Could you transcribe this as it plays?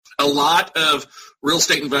A lot of real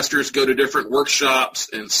estate investors go to different workshops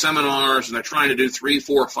and seminars, and they're trying to do 3,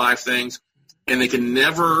 4, 5 things, and they can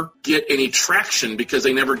never get any traction because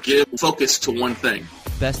they never give focus to one thing.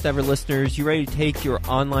 Best ever listeners, you ready to take your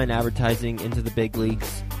online advertising into the big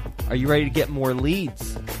leagues? Are you ready to get more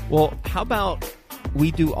leads? Well, how about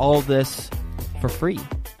we do all this for free?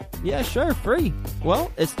 Yeah, sure, free.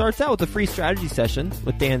 Well, it starts out with a free strategy session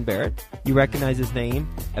with Dan Barrett. You recognize his name,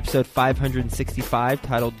 episode 565,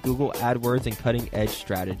 titled Google AdWords and Cutting Edge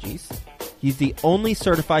Strategies. He's the only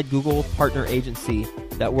certified Google partner agency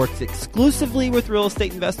that works exclusively with real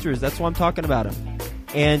estate investors. That's why I'm talking about him.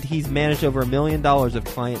 And he's managed over $1 million of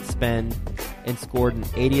client spend and scored an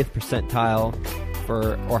 80th percentile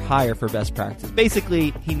or higher for best practice.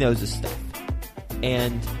 Basically, he knows his stuff.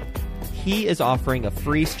 And he is offering a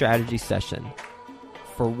free strategy session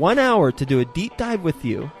for 1 hour to do a deep dive with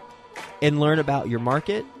you and learn about your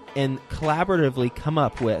market and collaboratively come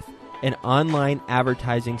up with an online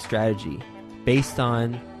advertising strategy based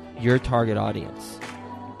on your target audience.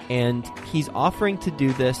 And he's offering to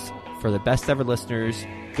do this for the best ever listeners.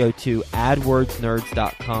 Go to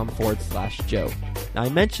adwordsnerds.com/Joe. Now, I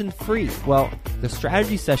mentioned free. Well, the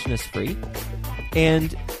strategy session is free.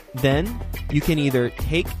 And then you can either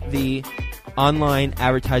take the online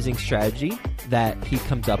advertising strategy that he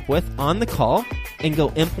comes up with on the call and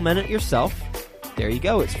go implement it yourself. There you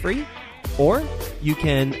go. It's free. Or you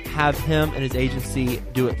can have him and his agency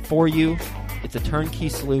do it for you. It's a turnkey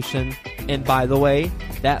solution. And by the way,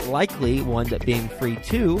 that likely will end up being free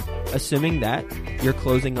too, assuming that you're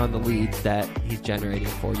closing on the leads that he's generating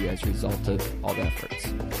for you as a result of all the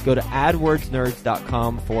efforts. Go to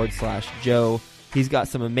adwordsnerds.com/Joe. He's got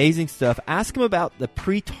some amazing stuff. Ask him about the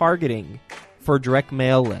pre-targeting for direct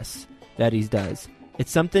mail lists that he does.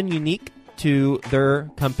 It's something unique to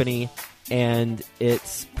their company, and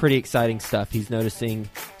it's pretty exciting stuff. He's noticing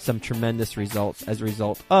some tremendous results as a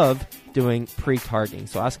result of doing pre-targeting.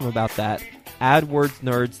 So ask him about that.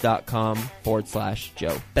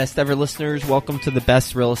 AdWordsNerds.com/Joe. Best ever listeners, welcome to the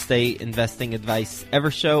best real estate investing advice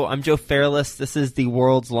ever show. I'm Joe Fairless. This is the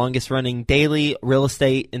world's longest running daily real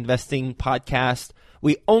estate investing podcast.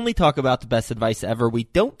 We only talk about the best advice ever. We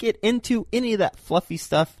don't get into any of that fluffy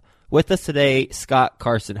stuff. With us today, Scott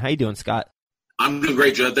Carson. How you doing, Scott? I'm doing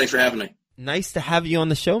great, Joe. Thanks for having me. Nice to have you on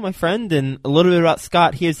the show, my friend. And a little bit about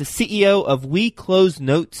Scott. He is the CEO of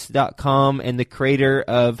WeCloseNotes.com and the creator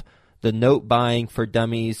of the Note Buying for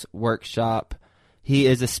Dummies workshop. He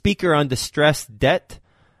is a speaker on distressed debt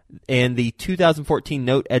and the 2014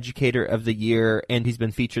 Note Educator of the Year, and he's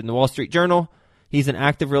been featured in the Wall Street Journal. He's an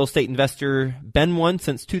active real estate investor, been one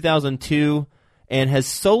since 2002, and has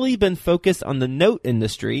solely been focused on the note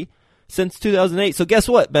industry since 2008. So guess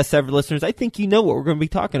what, best ever listeners? I think you know what we're going to be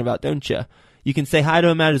talking about, don't you? You can say hi to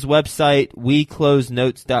him at his website,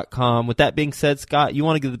 WeCloseNotes.com. With that being said, Scott, you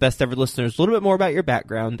want to give the best ever listeners a little bit more about your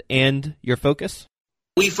background and your focus?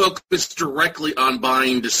 We focus directly on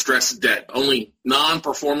buying distressed debt, only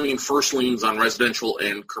non-performing first liens on residential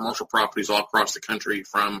and commercial properties all across the country,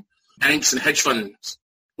 from banks and hedge funds.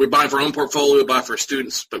 We buy for our own portfolio, we buy for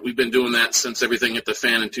students, but we've been doing that since everything hit the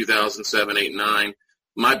fan in 2007, 8, 9.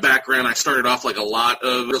 My background, I started off like a lot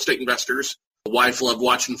of real estate investors. The wife loved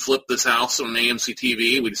watching Flip This House on AMC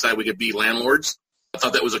TV. We decided we could be landlords. I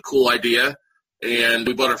thought that was a cool idea. And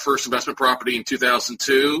we bought our first investment property in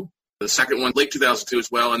 2002, the second one late 2002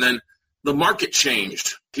 as well. And then the market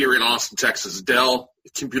changed here in Austin, Texas. Dell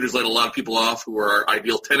Computers laid a lot of people off who were our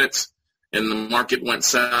ideal tenants, and the market went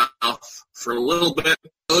south for a little bit.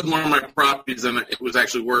 I owed more of my properties than it was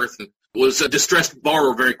actually worth, and was a distressed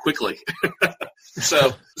borrower very quickly. So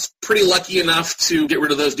I was pretty lucky enough to get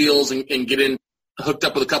rid of those deals and get in, hooked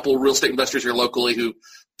up with a couple of real estate investors here locally who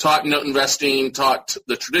taught note investing, taught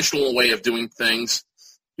the traditional way of doing things,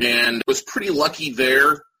 and was pretty lucky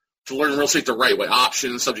there to learn real estate the right way,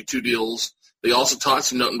 options, subject to deals. They also taught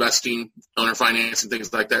some note investing, owner finance, and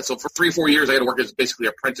things like that. So for 3 or 4 years, I had to work as basically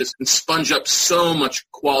an apprentice and sponge up so much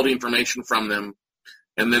quality information from them.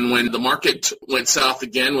 And then when the market went south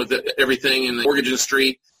again with everything in the mortgage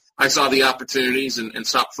industry, I saw the opportunities and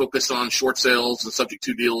stopped focused on short sales and subject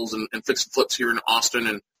to deals and fix and flips here in Austin,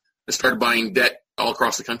 and I started buying debt all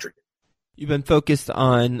across the country. You've been focused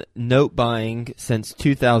on note buying since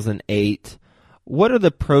 2008. What are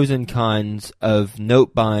the pros and cons of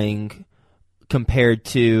note buying compared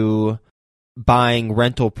to buying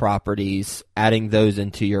rental properties, adding those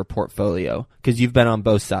into your portfolio? Because you've been on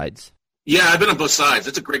both sides. Yeah, I've been on both sides.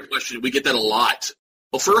 That's a great question. We get that a lot.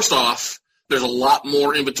 Well, first off, there's a lot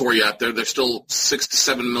more inventory out there. There's still 6 to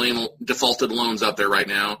 7 million defaulted loans out there right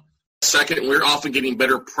now. Second, we're often getting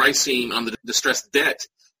better pricing on the distressed debt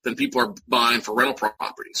than people are buying for rental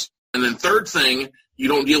properties. And then third thing, you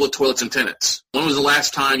don't deal with toilets and tenants. When was the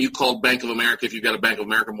last time you called Bank of America, if you've got a Bank of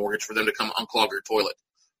America mortgage, for them to come unclog your toilet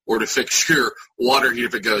or to fix your water heater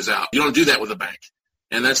if it goes out? You don't do that with a bank.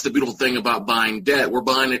 And that's the beautiful thing about buying debt. We're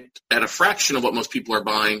buying it at a fraction of what most people are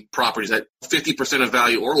buying properties at, 50% of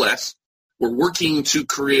value or less. We're working to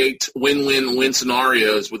create win-win-win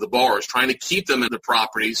scenarios with the borrowers, trying to keep them in the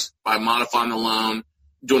properties by modifying the loan,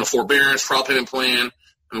 doing a forbearance, trial payment plan.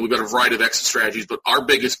 I mean, we've got a variety of exit strategies, but our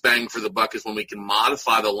biggest bang for the buck is when we can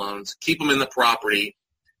modify the loans, keep them in the property,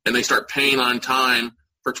 and they start paying on time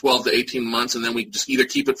for 12 to 18 months, and then we just either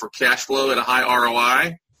keep it for cash flow at a high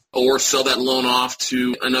ROI or sell that loan off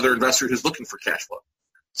to another investor who's looking for cash flow.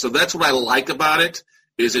 So that's what I like about it,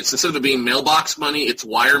 is it's instead of it being mailbox money, it's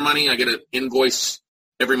wire money. I get an invoice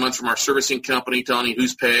every month from our servicing company telling me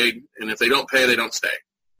who's paid, and if they don't pay, they don't stay.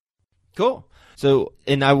 Cool. So,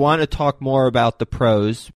 and I want to talk more about the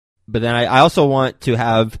pros, but then I also want to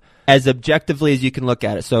have as objectively as you can look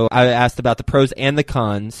at it. So I asked about the pros and the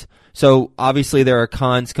cons. So obviously there are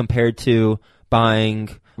cons compared to buying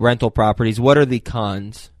rental properties. What are the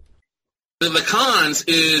cons? The cons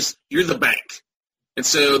is you're the bank. And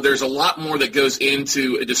so there's a lot more that goes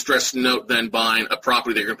into a distressed note than buying a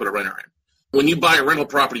property that you're going to put a renter in. When you buy a rental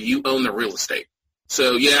property, you own the real estate.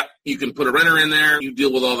 So, yeah, you can put a renter in there. You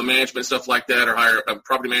deal with all the management stuff like that or hire a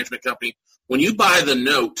property management company. When you buy the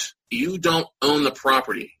note, you don't own the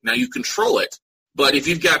property. Now, you control it. But if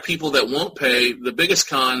you've got people that won't pay, the biggest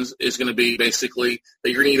cons is going to be basically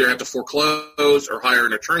that you're going to either have to foreclose or hire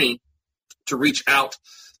an attorney to reach out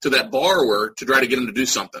to that borrower to try to get them to do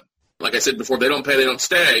something. Like I said before, they don't pay, they don't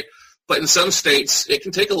stay. But in some states, it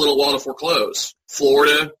can take a little while to foreclose.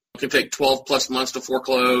 Florida can take 12-plus months to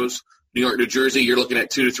foreclose. New York, New Jersey, you're looking at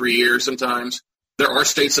 2 to 3 years sometimes. There are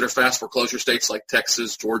states that are fast foreclosure states like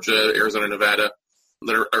Texas, Georgia, Arizona, Nevada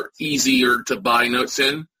that are easier to buy notes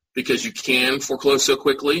in because you can foreclose so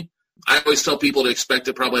quickly. I always tell people to expect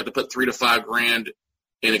to probably have to put $3,000 to $5,000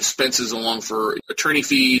 in expenses along for attorney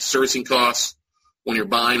fees, servicing costs when you're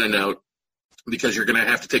buying a note because you're going to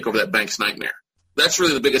have to take over that bank's nightmare. That's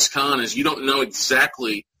really the biggest con is you don't know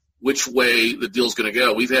exactly which way the deal's going to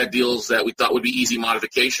go. We've had deals that we thought would be easy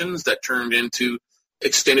modifications that turned into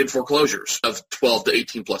extended foreclosures of 12 to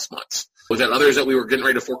 18-plus months. We've had others that we were getting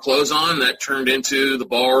ready to foreclose on that turned into the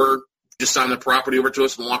borrower just signed the property over to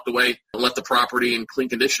us and walked away and left the property in clean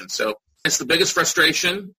condition. So it's the biggest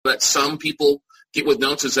frustration that some people get with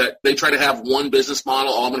notes is that they try to have one business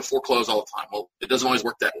model, I'm going to foreclose all the time. Well, it doesn't always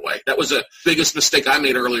work that way. That was the biggest mistake I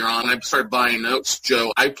made earlier on. I started buying notes,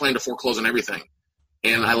 Joe. I planned to foreclose on everything.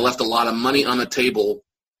 And I left a lot of money on the table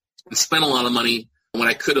and spent a lot of money when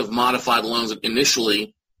I could have modified loans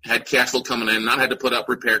initially, had cash flow coming in, not had to put up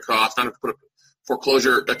repair costs, not had to put up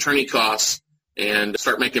foreclosure attorney costs, and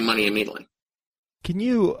start making money immediately. Can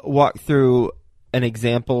you walk through an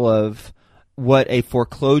example of what a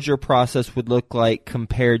foreclosure process would look like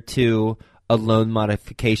compared to a loan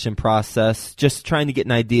modification process? Just trying to get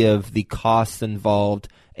an idea of the costs involved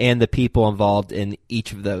and the people involved in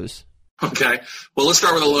each of those. Okay. Well, let's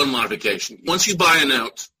start with a loan modification. Once you buy a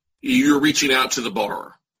note, you're reaching out to the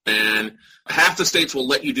borrower. And half the states will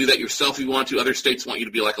let you do that yourself if you want to. Other states want you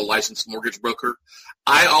to be like a licensed mortgage broker.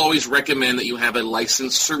 I always recommend that you have a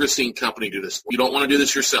licensed servicing company do this. You don't want to do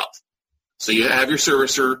this yourself. So you have your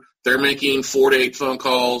servicer. They're making 4 to 8 phone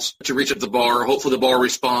calls to reach out to the borrower. Hopefully the borrower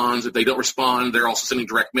responds. If they don't respond, they're also sending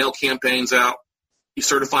direct mail campaigns out.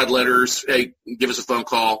 Certified letters. Hey, give us a phone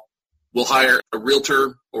call. We'll hire a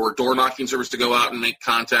realtor or a door knocking service to go out and make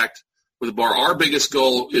contact with the borrower. Our biggest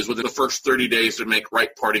goal is within the first 30 days to make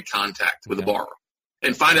right party contact with the borrower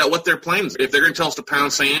and find out what their plans are. If they're going to tell us to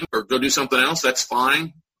pound sand or go do something else, that's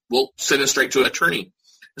fine. We'll send it straight to an attorney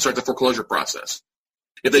and start the foreclosure process.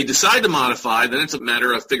 If they decide to modify, then it's a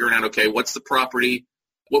matter of figuring out, okay, what's the property?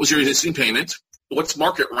 What was your existing payment? What's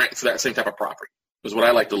market rent for that same type of property is what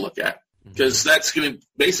I like to look at. Because that's going to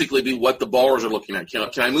basically be what the borrowers are looking at. Can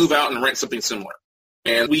I move out and rent something similar?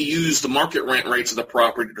 And we use the market rent rates of the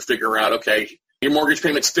property to figure out, okay, your mortgage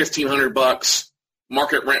payment's $1,500,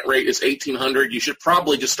 market rent rate is $1,800. You should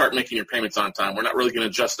probably just start making your payments on time. We're not really going to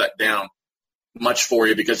adjust that down much for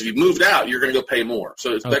you because if you moved out, you're going to go pay more.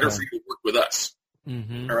 So it's better for you to work with us.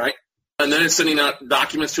 All right? And then it's sending out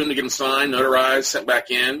documents to them to get them signed, notarized, sent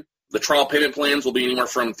back in. The trial payment plans will be anywhere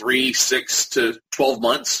from 3, 6 to 12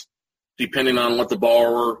 months. Depending on what the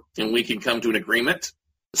borrower and we can come to an agreement.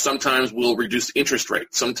 Sometimes we'll reduce interest rate.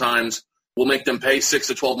 Sometimes we'll make them pay 6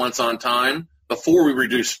 to 12 months on time before we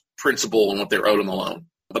reduce principal and what they're owed on the loan.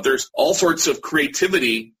 But there's all sorts of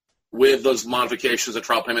creativity with those modifications of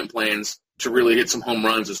trial payment plans to really hit some home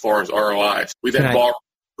runs as far as ROIs. We've had borrowers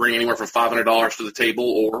bring anywhere from $500 to the table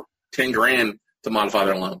or $10,000 to modify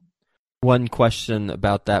their loan. One question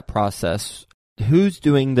about that process. Who's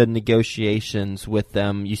doing the negotiations with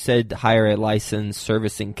them? You said hire a licensed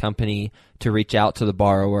servicing company to reach out to the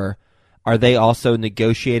borrower. Are they also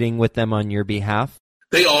negotiating with them on your behalf?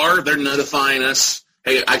 They are. They're notifying us.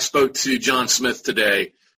 Hey, I spoke to John Smith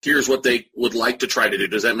today. Here's what they would like to try to do.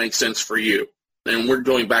 Does that make sense for you? And we're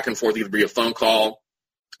going back and forth, either via phone call,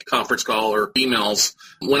 conference call, or emails.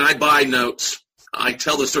 When I buy notes, I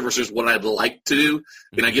tell the servicers what I'd like to do,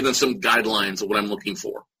 and I give them some guidelines of what I'm looking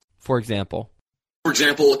for. For example,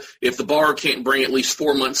 if the borrower can't bring at least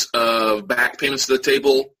 4 months of back payments to the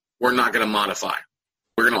table, we're not going to modify.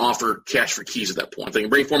 We're going to offer cash for keys at that point. If they can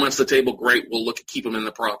bring 4 months to the table, great. We'll look at keep them in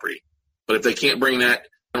the property. But if they can't bring that,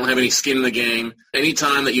 they don't have any skin in the game.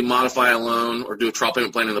 Anytime that you modify a loan or do a trial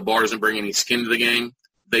payment plan and the borrower doesn't bring any skin to the game,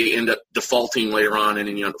 they end up defaulting later on and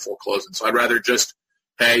you end up foreclosing. So I'd rather just,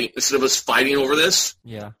 hey, instead of us fighting over this,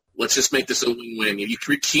 let's just make this a win-win. If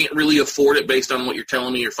you can't really afford it based on what you're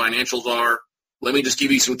telling me your financials are, let me just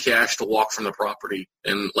give you some cash to walk from the property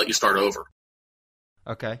and let you start over.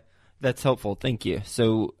 Okay. That's helpful. Thank you.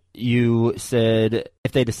 So you said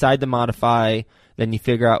if they decide to modify, then you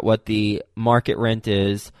figure out what the market rent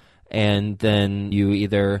is, and then you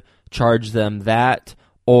either charge them that,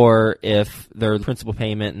 or if their principal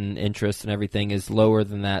payment and interest and everything is lower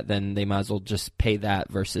than that, then they might as well just pay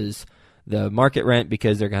that versus the market rent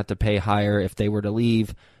because they're going to have to pay higher if they were to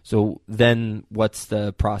leave. So then what's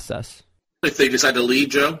the process? If they decide to leave,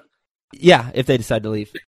 Joe? Yeah, if they decide to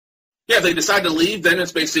leave. Yeah, if they decide to leave, then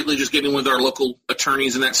it's basically just getting with our local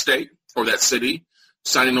attorneys in that state or that city,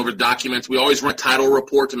 signing over documents. We always run a title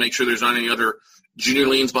report to make sure there's not any other junior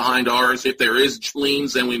liens behind ours. If there is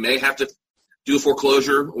liens, then we may have to do a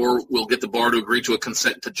foreclosure, or we'll get the borrower to agree to a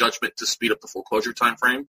consent to judgment to speed up the foreclosure time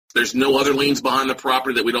frame. There's no other liens behind the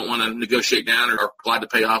property that we don't want to negotiate down or are glad to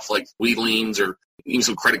pay off, like weed liens or even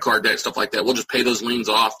some credit card debt, stuff like that. We'll just pay those liens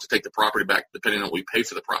off to take the property back depending on what we pay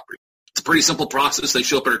for the property. It's a pretty simple process. They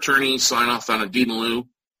show up at our attorney, sign off on a deed in lieu.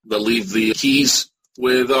 They'll leave the keys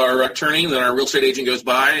with our attorney, then our real estate agent goes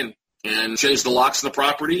by and changes the locks on the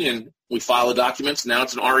property, and we file the documents. Now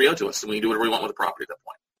it's an REO to us, and we can do whatever we want with the property at that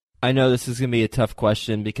point. I know this is going to be a tough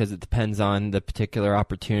question because it depends on the particular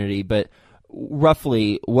opportunity, but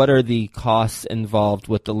roughly, what are the costs involved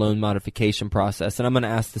with the loan modification process? And I'm going to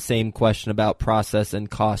ask the same question about process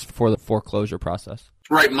and cost for the foreclosure process.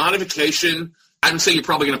 Right, modification, I would say you're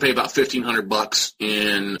probably going to pay about $1,500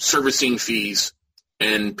 in servicing fees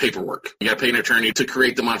and paperwork. You got to pay an attorney to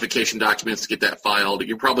create the modification documents to get that filed.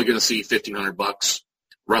 You're probably going to see $1,500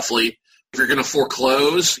 roughly. If you're going to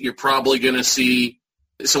foreclose, you're probably going to see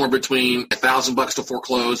somewhere between $1,000 to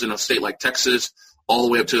foreclose in a state like Texas, all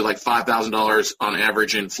the way up to like $5,000 on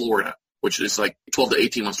average in Florida, which is like 12 to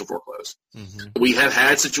 18 months to foreclose. Mm-hmm. We have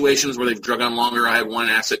had situations where they've drug on longer. I had one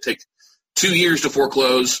asset take 2 years to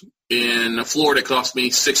foreclose. In Florida, it cost me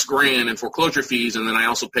 $6,000 in foreclosure fees, and then I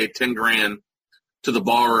also paid $10,000 to the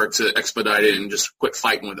borrower to expedite it and just quit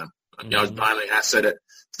fighting with them. Mm-hmm. You know, I was buying the asset at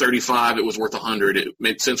 $35, it was worth $100. It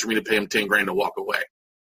made sense for me to pay him $10,000 to walk away.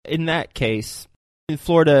 In that case, in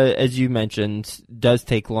Florida, as you mentioned, does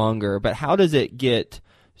take longer, but how does it get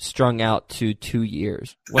strung out to 2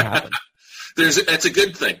 years? What happened? That's a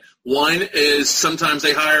good thing. One is sometimes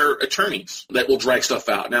they hire attorneys that will drag stuff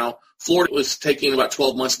out. Now, Florida was taking about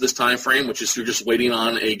 12 months of this time frame, which is you're just waiting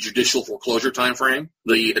on a judicial foreclosure time frame.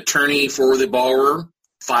 The attorney for the borrower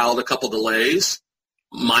filed a couple delays.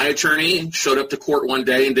 My attorney showed up to court one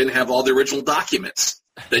day and didn't have all the original documents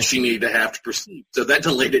that she needed to have to proceed. So that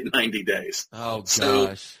delayed it 90 days. Oh, gosh.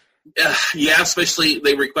 So, yeah, especially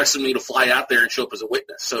they requested me to fly out there and show up as a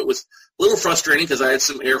witness. So it was a little frustrating because I had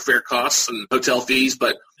some airfare costs and hotel fees,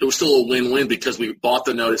 but it was still a win-win because we bought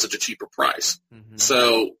the note at such a cheaper price. Mm-hmm.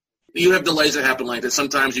 So you have delays that happen like that.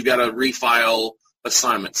 Sometimes you've got to refile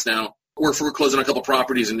assignments. Now, we're foreclosing a couple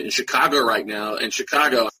properties in Chicago right now. In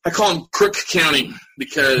Chicago, I call them Crook County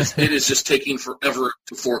because it is just taking forever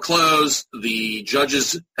to foreclose. The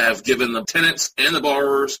judges have given the tenants and the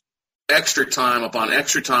borrowers extra time upon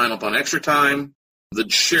extra time upon extra time. The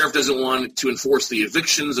sheriff doesn't want to enforce the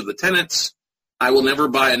evictions of the tenants. I will never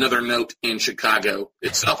buy another note in Chicago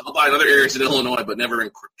itself. I'll buy in other areas in Illinois, but never in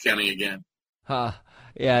Crook County again.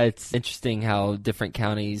 Yeah, it's interesting how different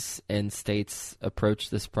counties and states approach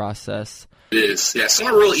this process. It is. Yeah, some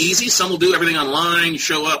are real easy. Some will do everything online. You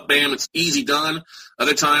show up, bam, it's easy done.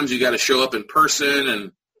 Other times you got to show up in person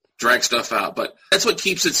and drag stuff out. But that's what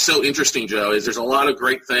keeps it so interesting, Joe, is there's a lot of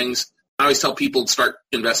great things. I always tell people to start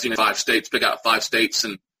investing in 5 states, pick out 5 states,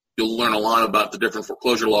 and you'll learn a lot about the different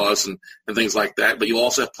foreclosure laws and things like that. But you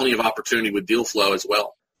also have plenty of opportunity with deal flow as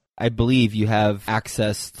well. I believe you have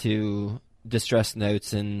access to distressed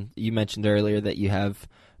notes, and you mentioned earlier that you have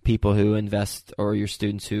people who invest or your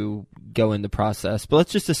students who go in the process. But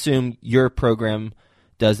let's just assume your program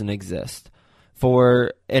doesn't exist.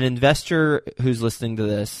 For an investor who's listening to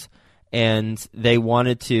this and they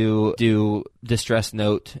wanted to do distressed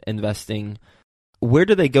note investing, where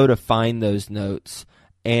do they go to find those notes?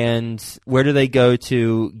 And where do they go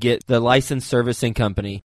to get the licensed servicing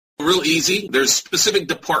company? Real easy. There's specific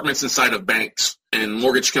departments inside of banks and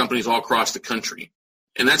mortgage companies all across the country.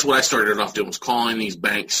 And that's what I started off doing, was calling these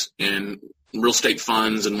banks and real estate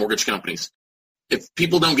funds and mortgage companies. If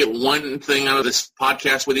people don't get one thing out of this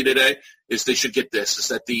podcast with you today, is they should get this, is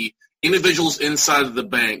that the individuals inside of the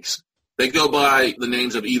banks, they go by the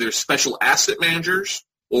names of either special asset managers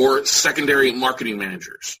or secondary marketing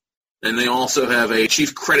managers. And they also have a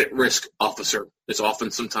chief credit risk officer. It's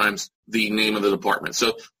often sometimes the name of the department.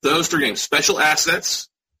 So those three names, special assets,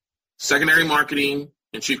 secondary marketing,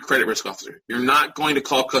 and chief credit risk officer. You're not going to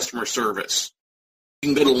call customer service.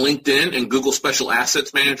 You can go to LinkedIn and Google special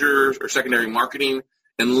assets managers or secondary marketing,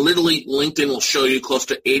 and literally LinkedIn will show you close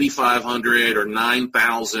to 8,500 or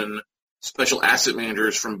 9,000 special asset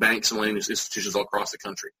managers from banks and lending institutions all across the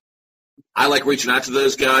country. I like reaching out to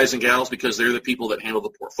those guys and gals because they're the people that handle the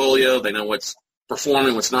portfolio. They know what's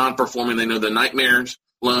performing, what's non-performing. They know the nightmares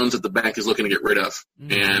loans that the bank is looking to get rid of.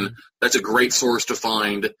 Mm-hmm. And that's a great source to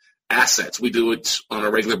find assets. We do it on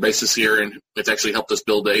a regular basis here, and it's actually helped us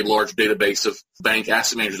build a large database of bank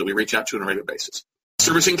asset managers that we reach out to on a regular basis.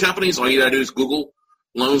 Servicing companies, all you got to do is Google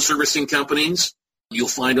loan servicing companies. You'll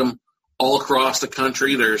find them all across the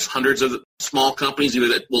country. There's hundreds of small companies either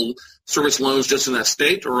that will service loans just in that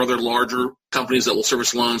state or other larger companies that will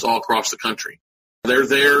service loans all across the country. They're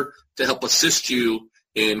there to help assist you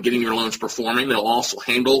in getting your loans performing. They'll also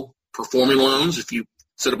handle performing loans if you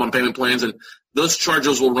set up on payment plans, and those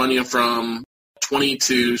charges will run you from $20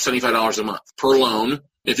 to $75 a month per loan.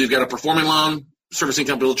 If you've got a performing loan, servicing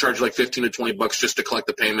company will charge you like $15 to $20 just to collect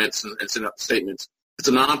the payments and send out the statements. If it's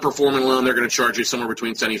a non-performing loan, they're going to charge you somewhere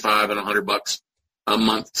between $75 and $100 a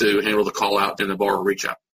month to handle the call out and the borrower reach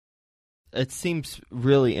out. It seems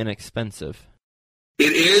really inexpensive.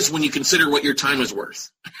 It is when you consider what your time is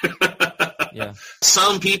worth. Yeah.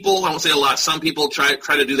 Some people, I won't say a lot, some people try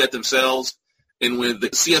to do that themselves. And with the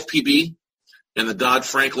CFPB and the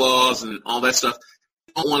Dodd-Frank laws and all that stuff,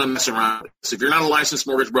 you don't want to mess around. So if you're not a licensed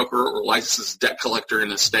mortgage broker or licensed debt collector in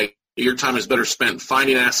the state, your time is better spent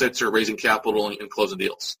finding assets or raising capital and closing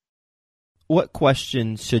deals. What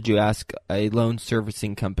questions should you ask a loan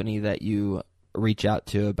servicing company that you reach out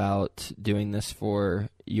to about doing this for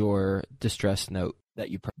your distressed note that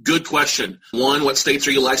you purchased? Good question. One, what states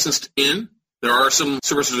are you licensed in? There are some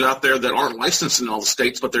servicers out there that aren't licensed in all the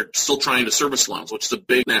states, but they're still trying to service loans, which is a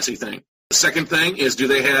big, nasty thing. The second thing is, do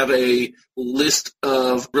they have a list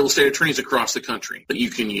of real estate attorneys across the country that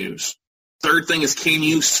you can use? Third thing is, can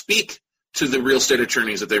you speak to the real estate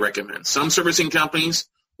attorneys that they recommend? Some servicing companies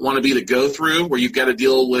want to be the go-through where you've got to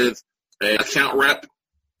deal with an account rep,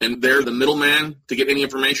 and they're the middleman to get any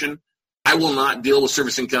information. I will not deal with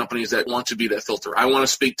servicing companies that want to be that filter. I want to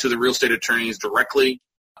speak to the real estate attorneys directly.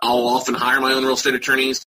 I'll often hire my own real estate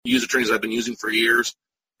attorneys, use attorneys I've been using for years,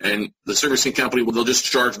 and the servicing company, they'll just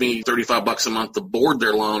charge me $35 a month to board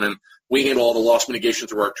their loan, and we handle all the loss mitigation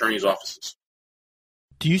through our attorneys' offices.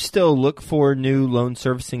 Do you still look for new loan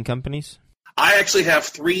servicing companies? I actually have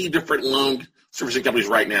 3 different loan servicing companies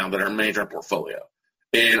right now that are managing our portfolio,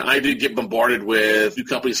 and I do get bombarded with new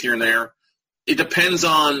companies here and there. It depends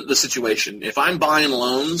on the situation. If I'm buying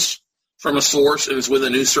loans from a source and it's with a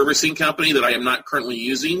new servicing company that I am not currently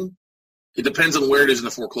using, it depends on where it is in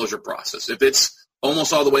the foreclosure process. If it's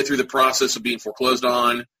almost all the way through the process of being foreclosed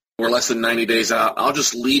on or less than 90 days out, I'll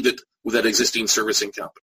just leave it with that existing servicing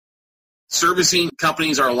company. Servicing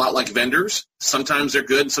companies are a lot like vendors. Sometimes they're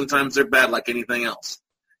good and sometimes they're bad, like anything else.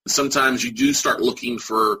 Sometimes you do start looking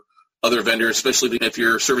for other vendors, especially if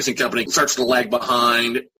your servicing company starts to lag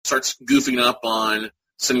behind, starts goofing up on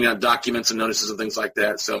sending out documents and notices and things like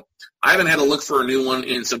that. So I haven't had to look for a new one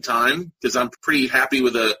in some time because I'm pretty happy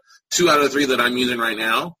with the 2 out of the 3 that I'm using right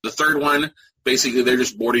now. The third one, basically they're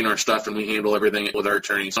just boarding our stuff and we handle everything with our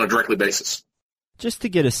attorneys on a directly basis. Just to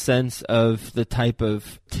get a sense of the type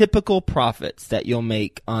of typical profits that you'll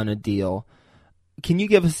make on a deal, can you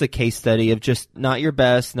give us a case study of just not your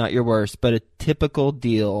best, not your worst, but a typical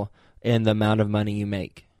deal and the amount of money you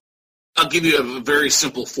make? I'll give you a very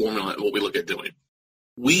simple formula at what we look at doing.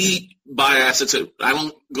 We buy assets that I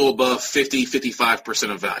don't go above 50,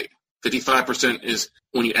 55% of value. 55% is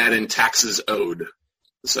when you add in taxes owed.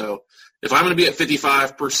 So If I'm going to be at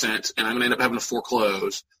 55% and I'm going to end up having to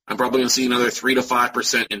foreclose, I'm probably going to see another 3 to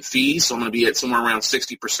 5% in fees. So I'm going to be at somewhere around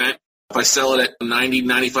 60%. If I sell it at 90,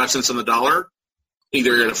 95 cents on the dollar,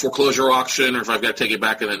 either at a foreclosure auction or if I've got to take it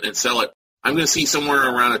back and sell it, I'm going to see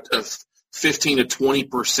somewhere around a 15 to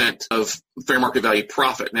 20% of fair market value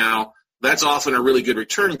profit. Now, that's often a really good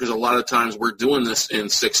return because a lot of times we're doing this in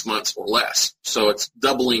 6 months or less. So it's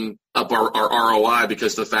doubling up our ROI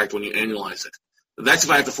because of the fact when you annualize it. That's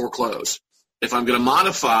if I have to foreclose. If I'm going to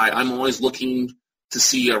modify, I'm always looking to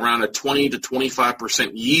see around a 20 to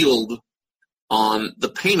 25% yield on the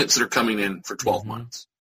payments that are coming in for 12 months.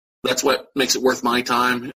 That's what makes it worth my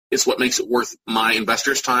time. It's what makes it worth my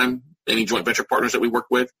investors' time, any joint venture partners that we work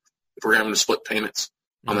with, if we're having to split payments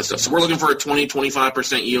on this stuff. So we're looking for a 20,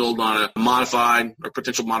 25% yield on a modified or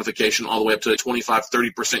potential modification all the way up to a 25,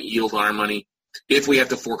 30% yield on our money if we have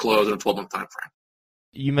to foreclose in a 12-month time frame.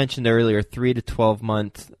 You mentioned earlier 3 to 12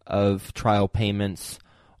 months of trial payments.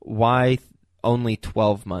 Why only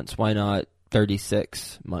 12 months? Why not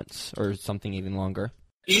 36 months or something even longer?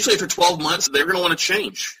 Usually after 12 months, they're going to want to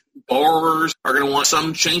change. Borrowers are going to want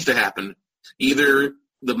some change to happen. Either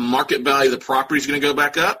the market value of the property is going to go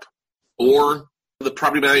back up or the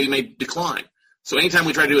property value may decline. So anytime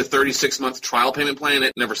we try to do a 36-month trial payment plan,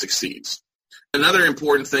 it never succeeds. Another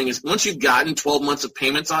important thing is once you've gotten 12 months of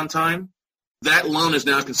payments on time, that loan is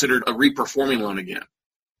now considered a reperforming loan again.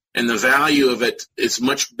 And the value of it is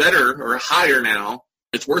much better or higher now.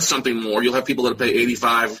 It's worth something more. You'll have people that pay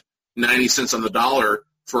 85, 90 cents on the dollar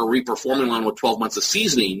for a reperforming loan with 12 months of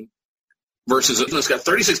seasoning versus it's got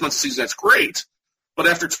 36 months of seasoning. That's great. But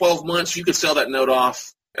after 12 months, you could sell that note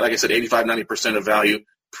off, like I said, 85, 90% of value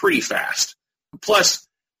pretty fast. Plus,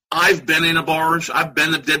 I've been in a bars. I've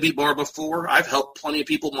been the deadbeat borrower before. I've helped plenty of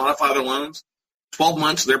people modify their loans. 12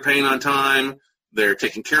 months, they're paying on time. They're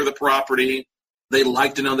taking care of the property. They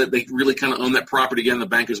like to know that they really kind of own that property again. The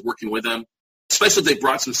bank is working with them, especially if they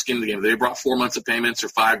brought some skin in the game. If they brought 4 months of payments or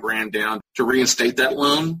 $5,000 down to reinstate that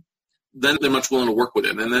loan, then they're much willing to work with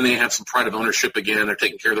it. And then they have some pride of ownership again. They're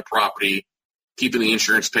taking care of the property, keeping the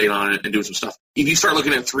insurance paid on it, and doing some stuff. If you start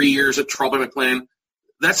looking at 3 years of trial payment plan,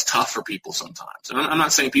 that's tough for people sometimes. And I'm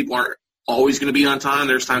not saying people aren't always going to be on time.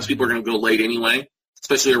 There's times people are going to go late anyway,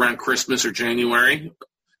 especially around Christmas or January.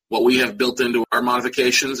 What we have built into our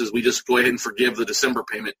modifications is we just go ahead and forgive the December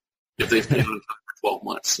payment if they've paid on time for 12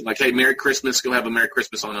 months. Like, hey, Merry Christmas, go have a Merry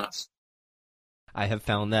Christmas on us. I have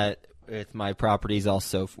found that with my properties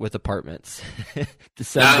also with apartments.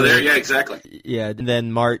 December, yeah, exactly. Yeah, and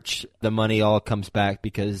then March, the money all comes back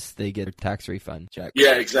because they get a tax refund check.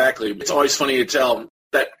 Yeah, exactly. It's always funny to tell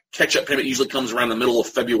that catch-up payment usually comes around the middle of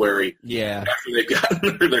February. Yeah. After they've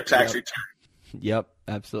gotten their tax return. Yep,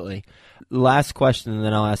 absolutely. Last question, and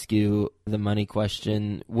then I'll ask you the money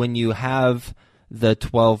question. When you have the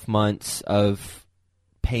 12 months of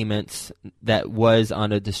payments that was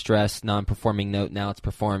on a distressed, non-performing note, now it's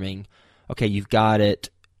performing, okay, you've got it.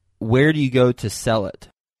 Where do you go to sell it?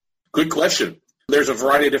 Good question. There's a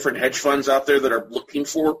variety of different hedge funds out there that are looking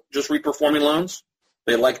for just reperforming loans.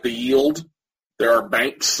 They like the yield. There are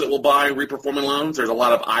banks that will buy reperforming loans. There's a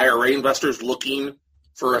lot of IRA investors looking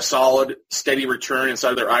for a solid, steady return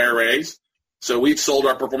inside of their IRAs. So we've sold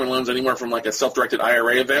our performing loans anywhere from like a self-directed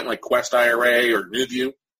IRA event like Quest IRA or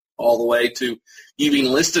NewView all the way to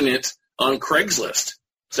even listing it on Craigslist.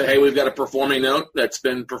 Say, hey, we've got a performing note that's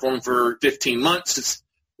been performing for 15 months.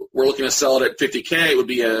 We're looking to sell it at $50K. It would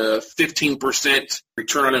be a 15%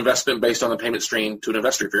 return on investment based on the payment stream to an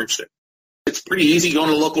investor if you're interested. It's pretty easy. Going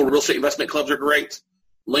to local real estate investment clubs are great.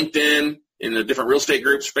 LinkedIn, in the different real estate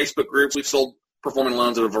groups, Facebook groups, we've sold performing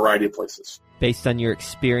loans at a variety of places. Based on your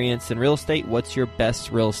experience in real estate, what's your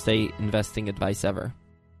best real estate investing advice ever?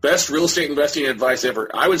 Best real estate investing advice ever.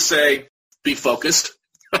 I would say be focused.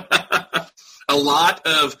 A lot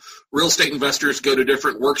of real estate investors go to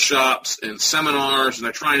different workshops and seminars, and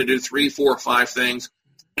they're trying to do 3, 4, 5 things,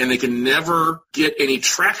 and they can never get any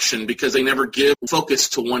traction because they never give focus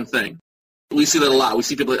to one thing. We see that a lot. We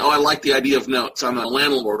see people like, I like the idea of notes. I'm a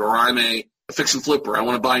landlord, or I'm a fix and flipper. I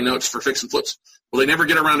want to buy notes for fix and flips. Well, they never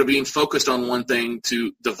get around to being focused on one thing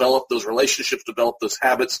to develop those relationships, develop those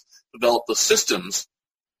habits, develop those systems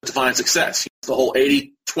to find success. It's the whole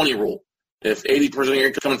 80-20 rule. If 80% of your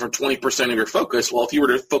income coming from 20% of your focus, well, if you were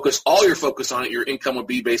to focus all your focus on it, your income would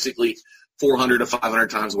be basically 400 to 500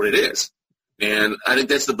 times what it is. And I think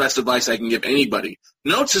that's the best advice I can give anybody.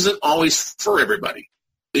 Notes isn't always for everybody.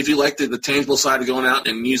 If you like the tangible side of going out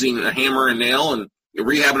and using a hammer and nail and you're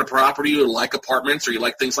rehabbing a property, you like apartments or you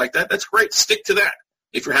like things like that, that's great. Stick to that.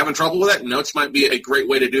 If you're having trouble with that, notes might be a great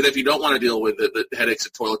way to do that if you don't want to deal with the headaches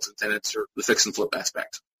of toilets and tenants or the fix and flip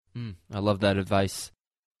aspect. I love that advice.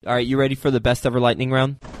 All right, you ready for the best ever lightning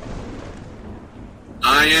round?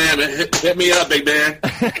 I am. Hit me up, big man.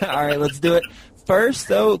 All right, let's do it. First,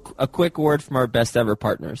 though, a quick word from our best ever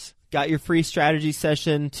partners. Got your free strategy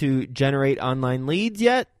session to generate online leads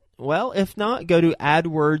yet? Well, if not, go to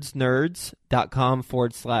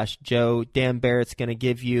adwordsnerds.com/Joe. Dan Barrett's going to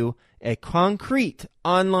give you a concrete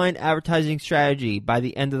online advertising strategy by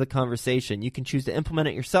the end of the conversation. You can choose to implement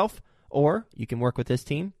it yourself, or you can work with this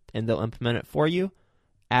team, and they'll implement it for you.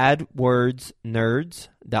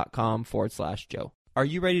 adwordsnerds.com/Joe. Are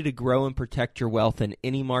you ready to grow and protect your wealth in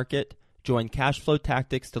any market? Join Cashflow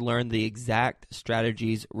Tactics to learn the exact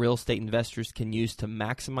strategies real estate investors can use to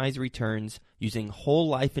maximize returns using whole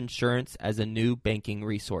life insurance as a new banking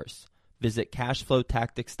resource. Visit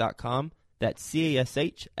cashflowtactics.com. That's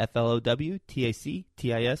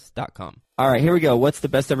CASHFLOWTACTIS.com. All right, here we go. What's the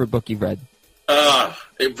best ever book you've read?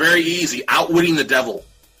 Very easy. Outwitting the Devil.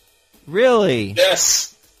 Really?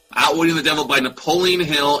 Yes. Outwitting the Devil by Napoleon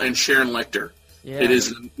Hill and Sharon Lechter. Yeah. It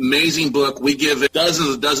is an amazing book. We give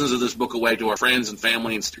dozens and dozens of this book away to our friends and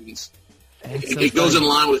family and students. It goes in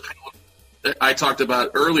line with what I talked about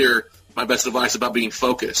earlier, my best advice about being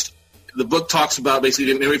focused. The book talks about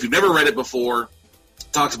basically, if you've never read it before,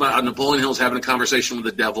 talks about how Napoleon Hill's having a conversation with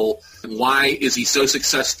the devil and why is he so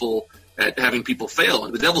successful at having people fail.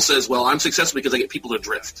 And the devil says, well, I'm successful because I get people to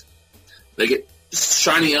drift. They get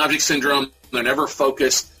shiny object syndrome. They're never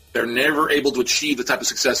focused. They're never able to achieve the type of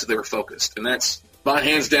success that they were focused. And that's, about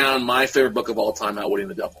hands down, my favorite book of all time, Outwitting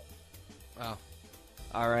the Devil. Wow.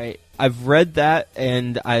 All right. I've read that,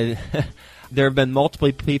 and there have been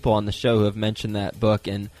multiple people on the show who have mentioned that book,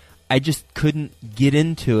 and I just couldn't get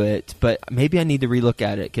into it, but maybe I need to relook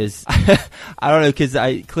at it, because I don't know, because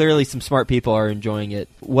clearly some smart people are enjoying it.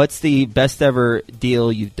 What's the best ever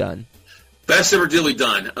deal you've done? Best ever deal we've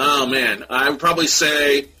done? Oh, man. I would probably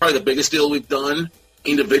say the biggest deal we've done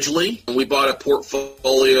individually. We bought a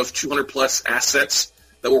portfolio of 200-plus assets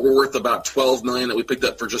that were worth about $12 million that we picked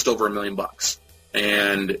up for just over $1 million.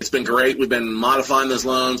 And it's been great. We've been modifying those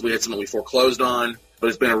loans. We had some that we foreclosed on, but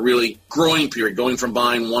it's been a really growing period, going from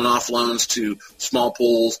buying one-off loans to small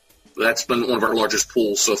pools. That's been one of our largest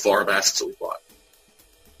pools so far of assets that we bought.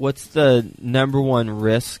 What's the number one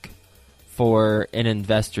risk for an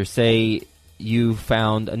investor? Say you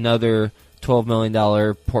found another $12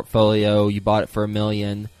 million portfolio, you bought it for $1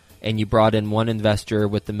 million, and you brought in one investor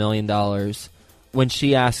with the $1 million. When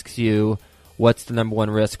she asks you, what's the number one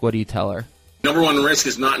risk, what do you tell her? Number one risk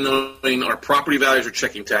is not knowing our property values or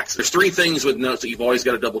checking taxes. There's three things with notes that you've always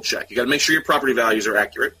got to double check. You got to make sure your property values are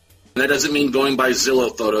accurate. And that doesn't mean going by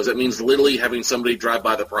Zillow photos. That means literally having somebody drive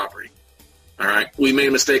by the property. All right. We made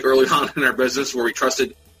a mistake early on in our business where we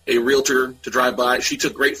trusted a realtor to drive by. She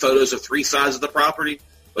took great photos of three sides of the property,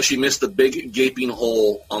 but she missed the big gaping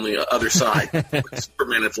hole on the other side.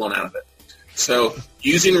 Superman had flown out of it. So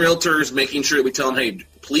using realtors, making sure that we tell them, hey,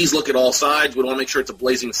 please look at all sides. We want to make sure it's a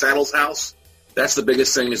Blazing Saddles house. That's the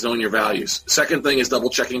biggest thing, is knowing your values. Second thing is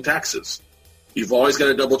double-checking taxes. You've always got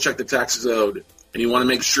to double-check the taxes owed, and you want to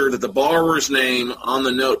make sure that the borrower's name on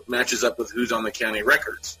the note matches up with who's on the county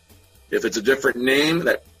records. If it's a different name,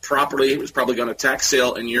 that property was probably going to tax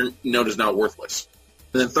sale, and your note is now worthless.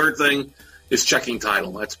 And then third thing is checking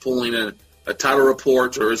title. That's pulling a title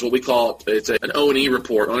report, or is what we call it. It's an O&E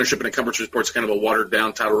report, ownership and encumbrance report. It's kind of a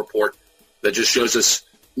watered-down title report that just shows us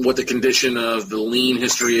what the condition of the lien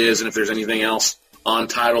history is and if there's anything else on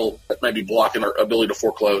title that might be blocking our ability to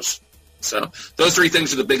foreclose. So those three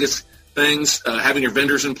things are the biggest things. Having your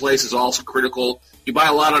vendors in place is also critical. You buy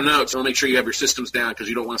a lot of notes, so make sure you have your systems down, because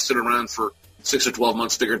you don't want to sit around for 6 or 12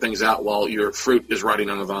 months figuring things out while your fruit is rotting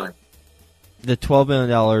on the vine. The $12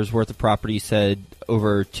 million worth of property, said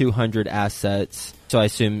over 200 assets, so I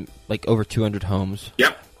assume like over 200 homes.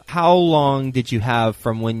 Yep. How long did you have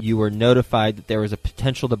from when you were notified that there was a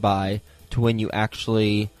potential to buy to when you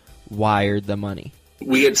actually wired the money?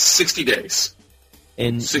 We had 60 days.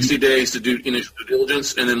 And 60 days to do initial due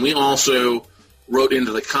diligence, and then we also wrote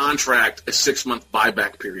into the contract a 6-month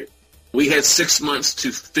buyback period. We had 6 months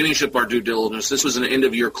to finish up our due diligence. This was an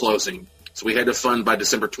end-of-year closing, so we had to fund by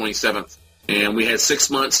December 27th. And we had 6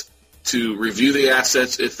 months to review the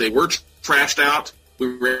assets. If they were trashed out,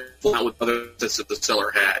 we were out with other assets that the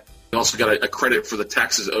seller had. We also got a credit for the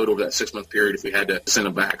taxes owed over that 6-month period if we had to send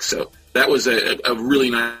them back. So that was a really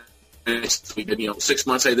nice. We did 6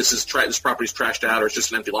 months. Hey, this property's trashed out, or it's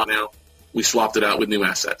just an empty lot now. We swapped it out with new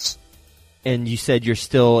assets. And you said you're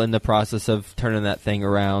still in the process of turning that thing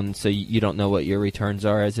around, so you don't know what your returns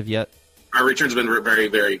are as of yet? Our returns have been very,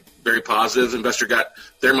 very, very positive. Investor got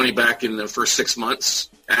their money back in the first 6 months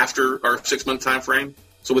after our 6-month time frame.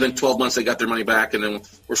 So within 12 months, they got their money back, and then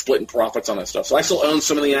we're splitting profits on that stuff. So I still own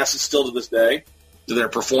some of the assets still to this day. They're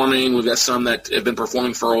performing. We've got some that have been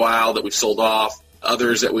performing for a while that we've sold off,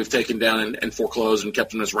 others that we've taken down and foreclosed and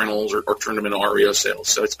kept them as rentals or turned them into REO sales.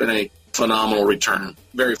 So it's been a phenomenal return,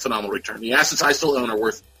 very phenomenal return. The assets I still own are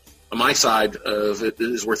worth, on my side of it,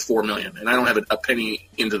 is worth $4 million, and I don't have a penny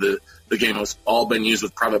into the game. It's all been used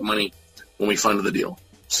with private money when we funded the deal.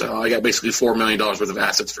 So I got basically $4 million worth of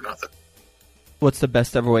assets for nothing. What's the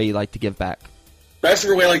best ever way you like to give back? Best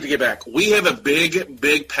ever way I like to give back. We have a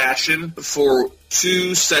big passion for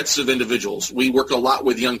two sets of individuals. We work a lot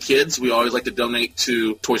with young kids. We always like to donate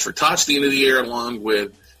to Toys for Tots at the end of the year, along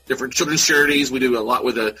with different children's charities. We do a lot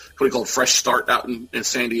with what we call Fresh Start out in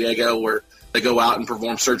San Diego, where they go out and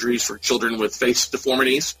perform surgeries for children with face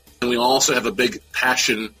deformities. And we also have a big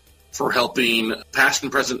passion for helping past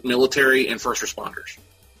and present military and first responders.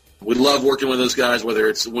 We love working with those guys, whether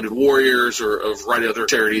it's Wounded Warriors or a variety of other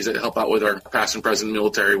charities that help out with our past and present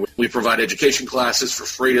military. We provide education classes for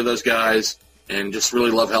free to those guys and just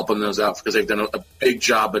really love helping those out because they've done a big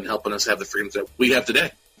job in helping us have the freedoms that we have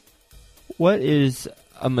today. What is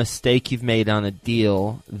a mistake you've made on a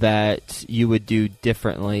deal that you would do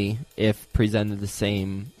differently if presented the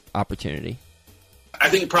same opportunity? I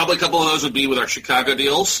think probably a couple of those would be with our Chicago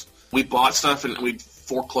deals. We bought stuff and we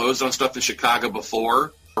foreclosed on stuff in Chicago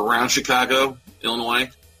before, around Chicago, Illinois.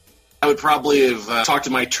 I would probably have talked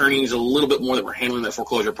to my attorneys a little bit more that were handling that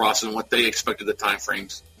foreclosure process and what they expected the time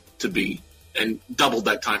frames to be, and doubled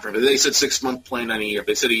that time frame. They said 6 months, plan on a year. If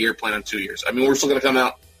they said a year, plan on 2 years. I mean, we're still going to come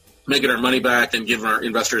out making our money back and giving our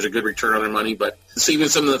investors a good return on their money, but even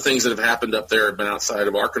some of the things that have happened up there have been outside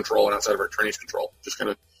of our control and outside of our attorney's control. Just kind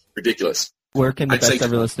of ridiculous. Where can the best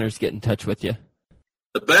ever listeners get in touch with you?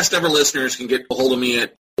 The best ever listeners can get a hold of me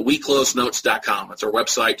at WeCloseNotes.com. That's our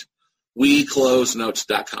website,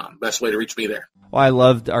 WeCloseNotes.com. Best way to reach me there. Well, I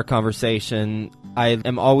loved our conversation. I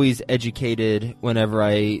am always educated whenever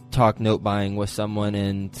I talk note buying with someone,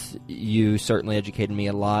 and you certainly educated me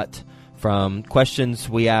a lot, from questions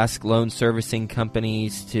we ask loan servicing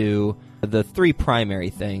companies to the three primary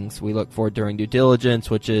things we look for during due diligence,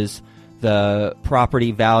 which is the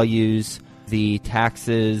property values, the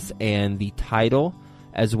taxes, and the title,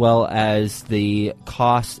 as well as the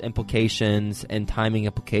cost implications and timing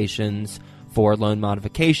implications for loan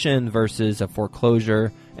modification versus a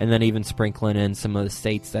foreclosure, and then even sprinkling in some of the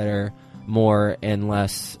states that are more and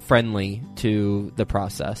less friendly to the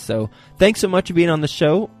process. So thanks so much for being on the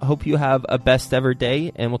show. Hope you have a best ever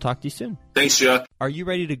day, and we'll talk to you soon. Thanks, Chuck. Are you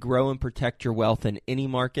ready to grow and protect your wealth in any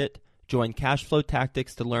market? Join Cashflow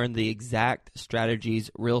Tactics to learn the exact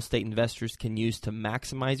strategies real estate investors can use to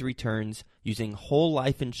maximize returns using whole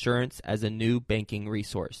life insurance as a new banking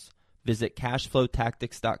resource. Visit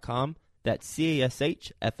cashflowtactics.com. That's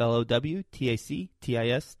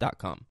CASHFLOWTACTIS.com.